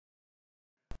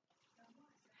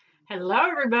Hello,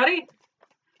 everybody.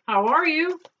 How are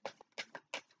you?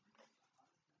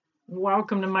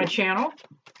 Welcome to my channel.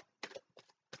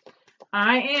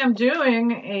 I am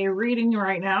doing a reading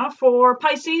right now for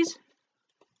Pisces.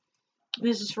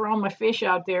 This is for all my fish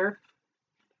out there.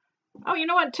 Oh, you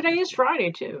know what? Today is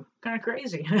Friday, too. Kind of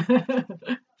crazy.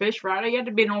 Fish Friday. You have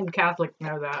to be an old Catholic to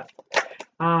know that.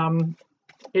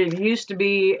 It used to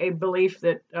be a belief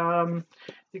that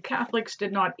the Catholics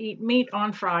did not eat meat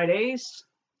on Fridays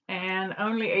and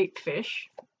only ate fish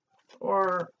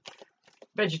or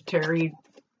vegetarian,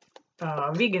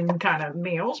 vegan kind of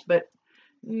meals, but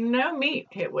no meat.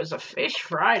 It was a Fish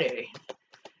Friday.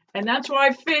 And that's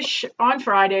why fish on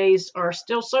Fridays are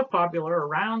still so popular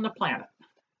around the planet.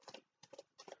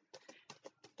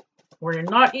 We're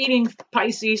not eating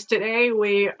Pisces today.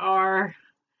 We are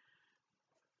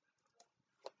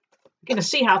going to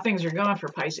see how things are going for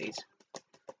Pisces.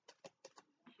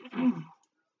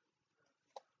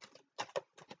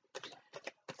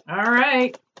 All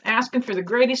right. Asking for the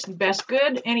greatest and best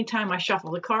good. Anytime I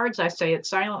shuffle the cards, I say it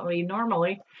silently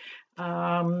normally,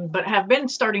 but have been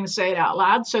starting to say it out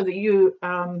loud so that you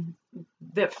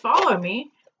that follow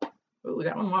me. Ooh,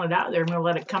 that one wanted out of there. I'm going to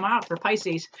let it come out for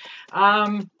Pisces.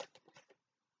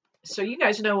 So you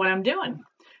guys know what I'm doing.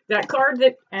 That card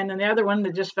that, and then the other one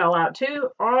that just fell out too,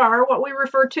 are what we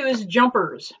refer to as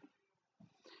jumpers.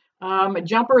 A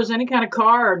jumper is any kind of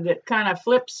card that kind of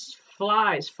flips,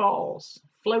 flies, falls,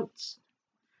 floats,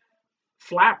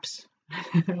 flaps.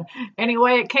 Any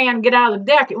way it can get out of the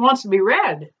deck, it wants to be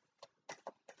read.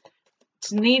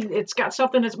 It's got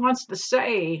something it wants to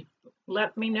say.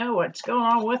 Let me know what's going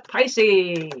on with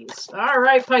Pisces. All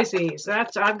right, Pisces.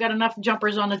 I've got enough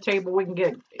jumpers on the table. We can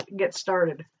get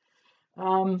started.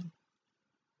 I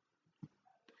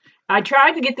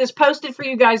tried to get this posted for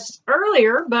you guys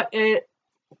earlier, but it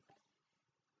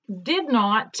did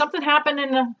not. Something happened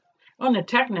on the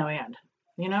techno end.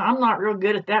 You know, I'm not real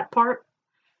good at that part,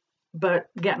 but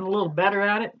getting a little better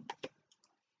at it.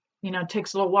 You know, it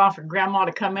takes a little while for grandma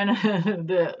to come in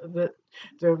the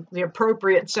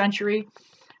appropriate century,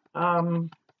 the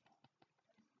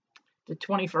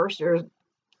 21st or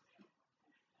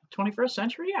 21st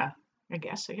century. Yeah, I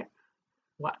guess. Yeah.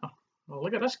 Wow. Well,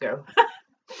 look at us go.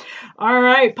 All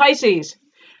right, Pisces.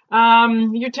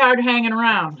 You're tired of hanging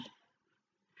around.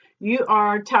 You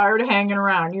are tired of hanging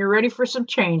around. You're ready for some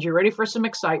change. You're ready for some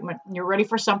excitement. You're ready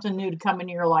for something new to come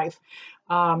into your life.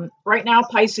 Right now,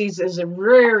 Pisces is a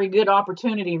very good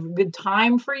opportunity, good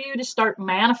time for you to start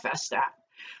manifest that.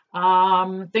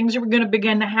 Things are going to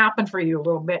begin to happen for you a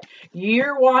little bit.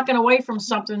 You're walking away from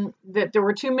something that there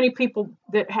were too many people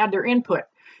that had their input.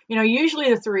 You know,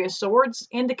 usually the Three of Swords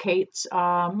indicates,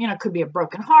 it could be a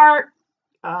broken heart,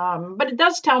 but it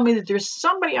does tell me that there's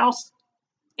somebody else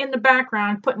in the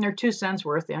background putting their 2 cents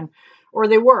worth in, or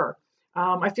they were.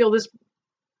 I feel this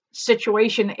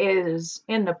situation is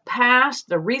in the past,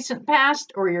 the recent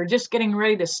past, or you're just getting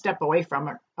ready to step away from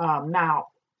it now,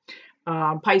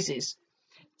 Pisces.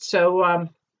 So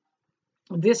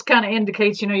this kind of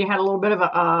indicates, you know, you had a little bit of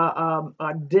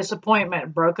a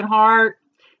disappointment, broken heart.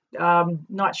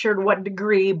 Not sure to what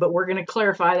degree, but we're going to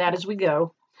clarify that as we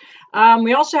go.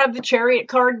 We also have the Chariot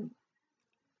card,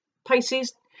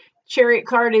 Pisces. Chariot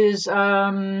card is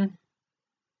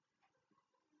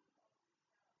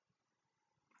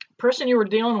person you were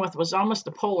dealing with was almost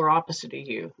the polar opposite of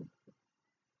you.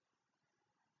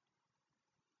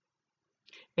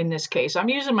 In this case, I'm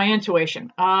using my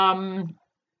intuition. I'm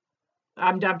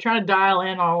trying to dial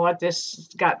in on what this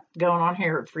got going on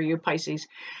here for you, Pisces.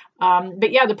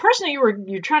 But yeah, the person that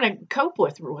you're trying to cope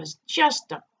with was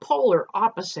just a polar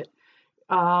opposite.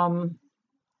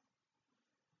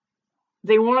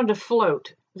 They wanted to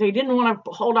float. They didn't want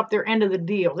to hold up their end of the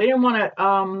deal. They didn't want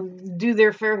to do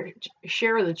their fair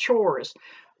share of the chores,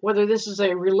 whether this is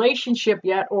a relationship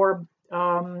yet or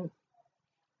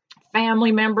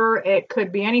family member. It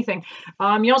could be anything.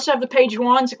 You also have the Page of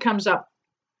Wands that comes up.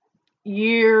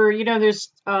 There's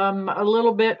a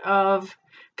little bit of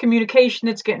communication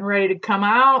that's getting ready to come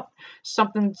out.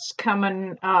 Something's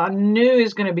coming new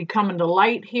is going to be coming to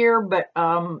light here, but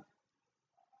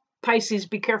Pisces,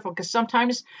 be careful, because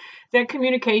sometimes that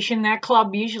communication, that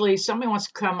club, usually somebody wants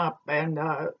to come up and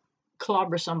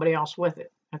clobber somebody else with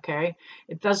it, okay?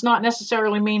 It does not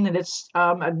necessarily mean that it's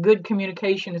a good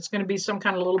communication. It's going to be some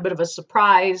kind of little bit of a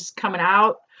surprise coming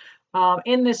out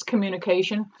in this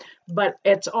communication, but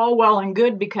it's all well and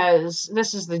good because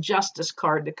this is the Justice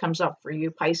card that comes up for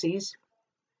you, Pisces.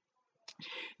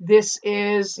 This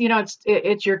is,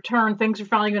 it's your turn. Things are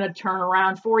finally going to turn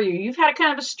around for you. You've had a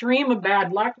kind of a stream of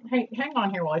bad luck. Hey, hang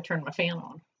on here while I turn my fan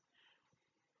on.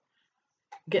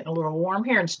 Getting a little warm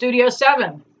here in Studio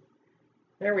 7.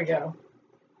 There we go.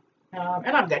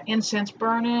 And I've got incense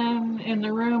burning in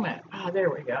the room. And, there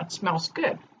we go. It smells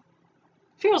good.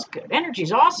 Feels good.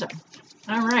 Energy's awesome.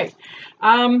 All right.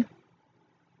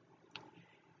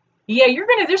 Yeah,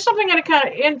 there's something going to kind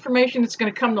of information that's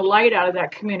going to come to light out of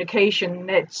that communication.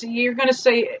 You're going to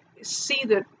see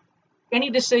that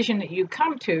any decision that you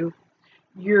come to,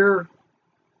 you're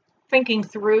thinking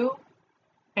through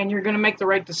and you're going to make the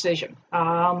right decision.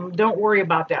 Don't worry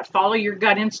about that. Follow your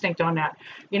gut instinct on that.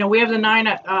 We have the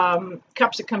 9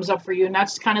 cups that comes up for you, and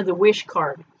that's kind of the wish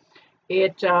card.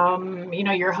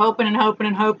 You're hoping and hoping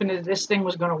and hoping that this thing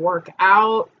was going to work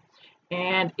out,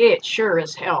 and it sure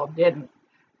as hell didn't.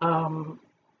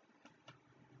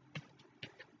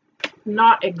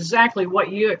 Not exactly what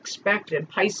you expected,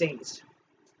 Pisces.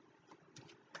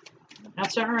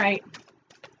 That's all right.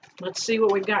 Let's see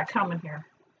what we've got coming here.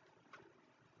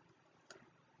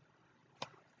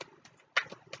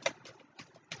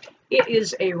 It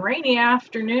is a rainy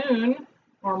afternoon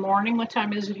or morning. What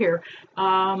time is it here?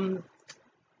 In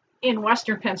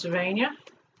western Pennsylvania.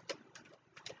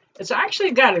 It's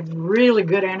actually got a really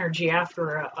good energy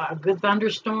after a good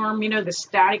thunderstorm. The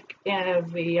static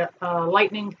of the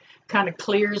lightning kind of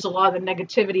clears a lot of the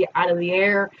negativity out of the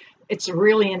air. It's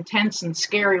really intense and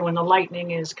scary when the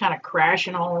lightning is kind of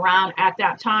crashing all around at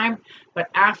that time. But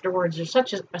afterwards, there's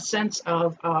such a sense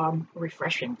of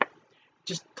refreshing.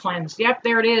 Just cleansed. Yep,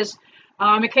 there it is.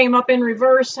 It came up in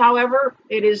reverse, however.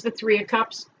 It is the 3 of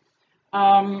Cups.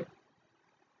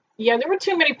 Yeah, there were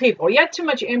too many people. You had too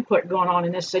much input going on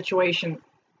in this situation,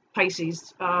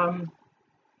 Pisces. Too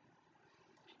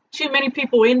many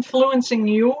people influencing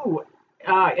you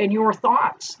and your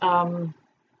thoughts.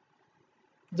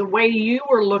 The way you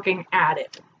were looking at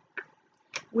it.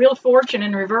 Wheel of Fortune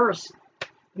in reverse.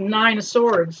 9 of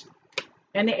Swords.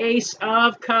 And the Ace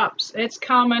of Cups. It's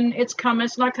coming. It's coming.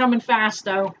 It's not coming fast,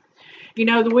 though.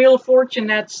 The Wheel of Fortune,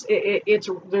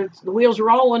 the wheel's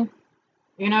rolling.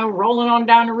 Rolling on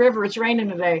down the river. It's raining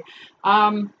today.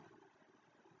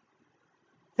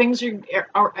 Things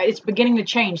it's beginning to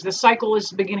change. The cycle is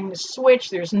beginning to switch.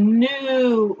 There's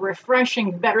new,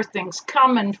 refreshing, better things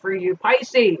coming for you,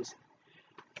 Pisces.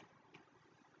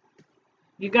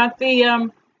 You got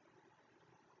you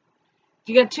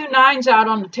got 2 9s out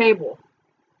on the table.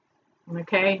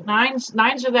 Okay, nines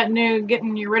are that new,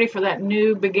 getting you ready for that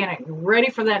new beginning. Ready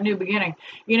for that new beginning.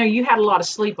 You had a lot of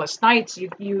sleepless nights.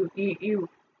 You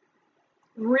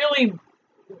really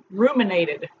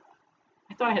ruminated.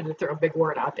 I thought I had to throw a big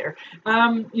word out there.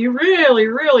 You really,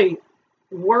 really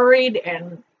worried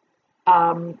and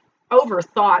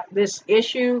overthought this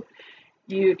issue.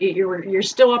 You're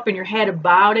still up in your head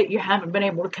about it. You haven't been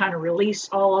able to kind of release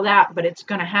all of that, but it's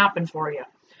going to happen for you.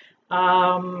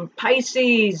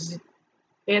 Pisces.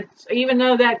 Even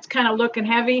though that's kind of looking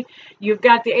heavy, you've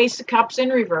got the Ace of Cups in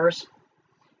reverse.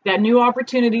 That new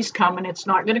opportunity's coming. It's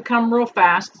not going to come real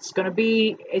fast. It's going to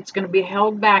be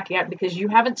held back yet because you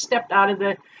haven't stepped out of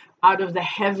the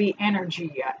heavy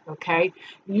energy yet. Okay,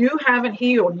 you haven't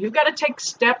healed. You've got to take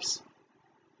steps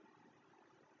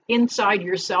inside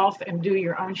yourself and do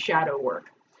your own shadow work.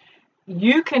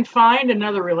 You can find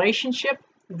another relationship.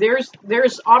 There's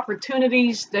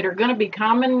opportunities that are going to be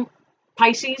coming,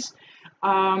 Pisces.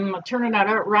 Turning that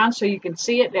around so you can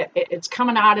see it. It's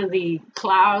coming out of the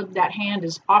cloud. That hand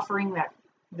is offering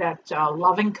that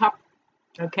loving cup.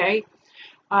 Okay,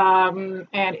 and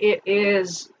it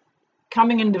is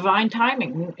coming in divine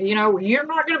timing. You're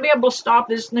not going to be able to stop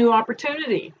this new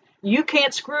opportunity. You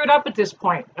can't screw it up at this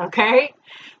point. Okay,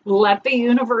 let the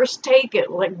universe take it.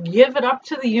 Give it up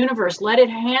to the universe. Let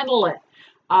it handle it.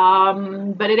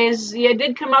 But it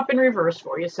did come up in reverse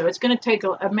for you, so it's going to take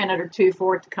a minute or two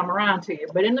for it to come around to you.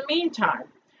 But in the meantime,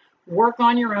 work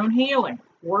on your own healing.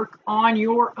 Work on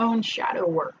your own shadow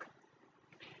work.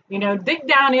 Dig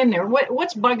down in there.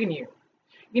 What's bugging you?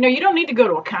 You don't need to go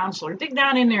to a counselor. Dig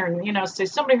down in there and, say,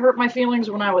 somebody hurt my feelings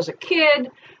when I was a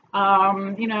kid.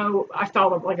 I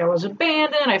felt like I was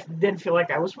abandoned. I didn't feel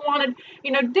like I was wanted.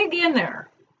 Dig in there.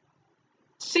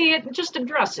 See it and just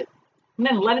address it. And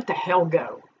then let it to hell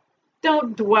go.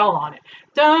 Don't dwell on it.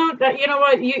 Don't, you know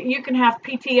what, you can have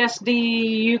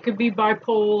PTSD, you could be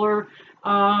bipolar,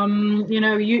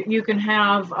 you can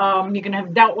have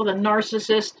dealt with a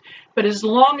narcissist, but as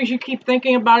long as you keep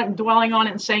thinking about it and dwelling on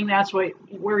it and saying that's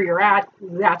where you're at,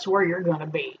 that's where you're going to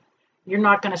be. You're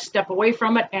not going to step away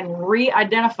from it and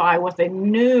re-identify with a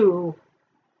new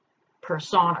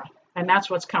persona. And that's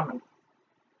what's coming.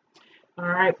 All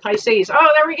right, Pisces. Oh,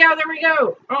 there we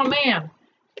go. Oh, man.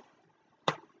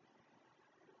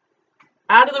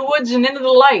 Out of the woods and into the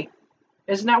light.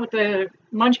 Isn't that what the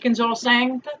Munchkins all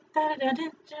sang?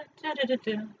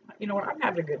 You know what? I'm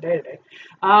having a good day today.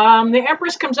 The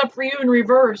Empress comes up for you in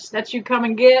reverse. That's you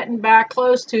coming getting back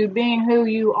close to being who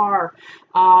you are.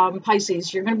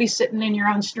 Pisces, you're going to be sitting in your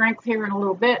own strength here in a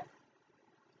little bit.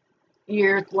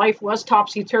 Your life was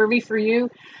topsy-turvy for you,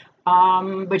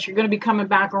 but you're going to be coming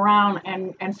back around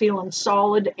and feeling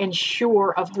solid and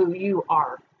sure of who you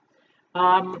are.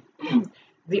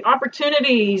 The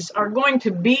opportunities are going to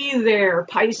be there,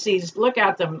 Pisces. Look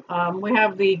at them. We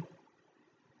have the,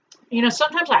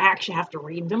 sometimes I actually have to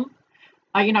read them.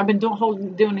 I've been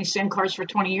doing these same cards for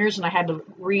 20 years, and I had to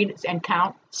read and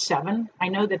count 7. I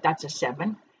know that that's a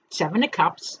 7. 7 of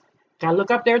Cups. Gotta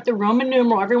look up there at the Roman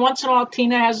numeral. Every once in a while,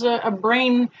 Tina has a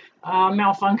brain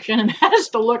malfunction and has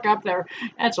to look up there.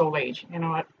 That's old age. You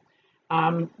know what?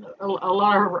 A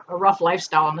lot of a rough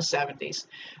lifestyle in the 70s.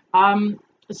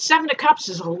 7 of Cups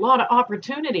is a lot of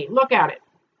opportunity. Look at it.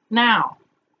 Now,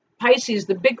 Pisces,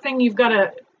 the big thing you've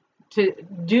got to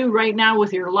do right now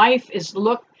with your life is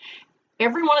look.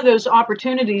 Every one of those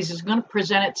opportunities is going to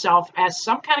present itself as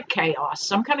some kind of chaos,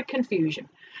 some kind of confusion.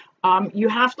 You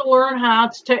have to learn how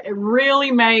to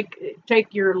really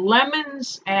take your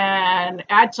lemons and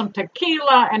add some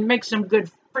tequila and make some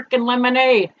good freaking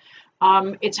lemonade.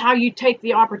 It's how you take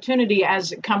the opportunity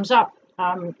as it comes up.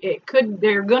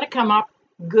 They're going to come up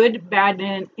good, bad,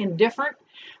 and indifferent,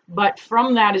 but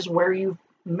from that is where you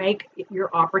make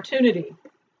your opportunity.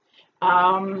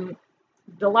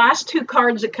 The last 2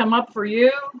 cards that come up for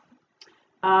you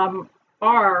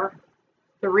are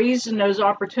the reason those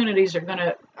opportunities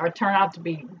are turn out to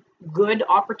be good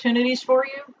opportunities for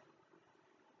you.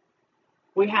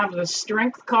 We have the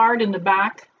Strength card in the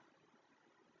back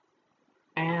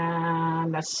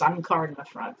and the Sun card in the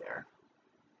front there.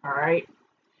 All right.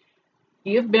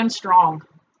 You've been strong.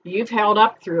 You've held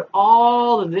up through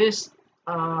all of this.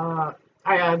 I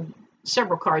have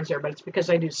several cards there, but it's because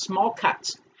I do small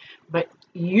cuts. But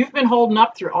you've been holding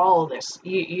up through all of this.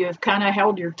 You've kind of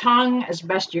held your tongue as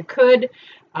best you could.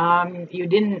 You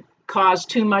didn't cause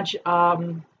too much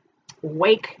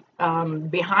wake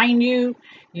behind you.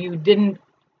 You didn't,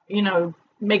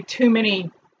 make too many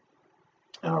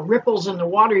ripples in the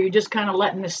water. You're just kind of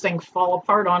letting this thing fall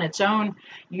apart on its own.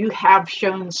 You have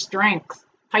shown strength,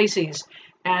 Pisces.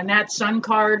 And that Sun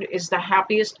card is the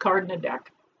happiest card in the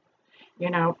deck.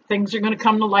 Things are going to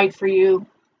come to light for you.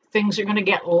 Things are going to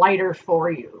get lighter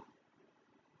for you.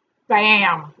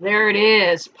 Bam! There it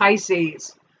is,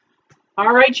 Pisces.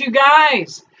 All right, you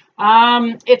guys.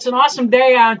 It's an awesome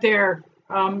day out there.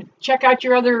 Check out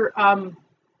your other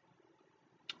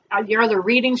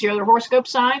readings, your other horoscope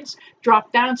signs.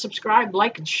 Drop down, subscribe,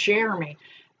 like, and share me.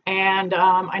 And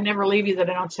I never leave you that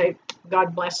I don't say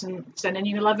God bless and sending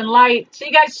you love and light. See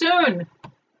you guys soon.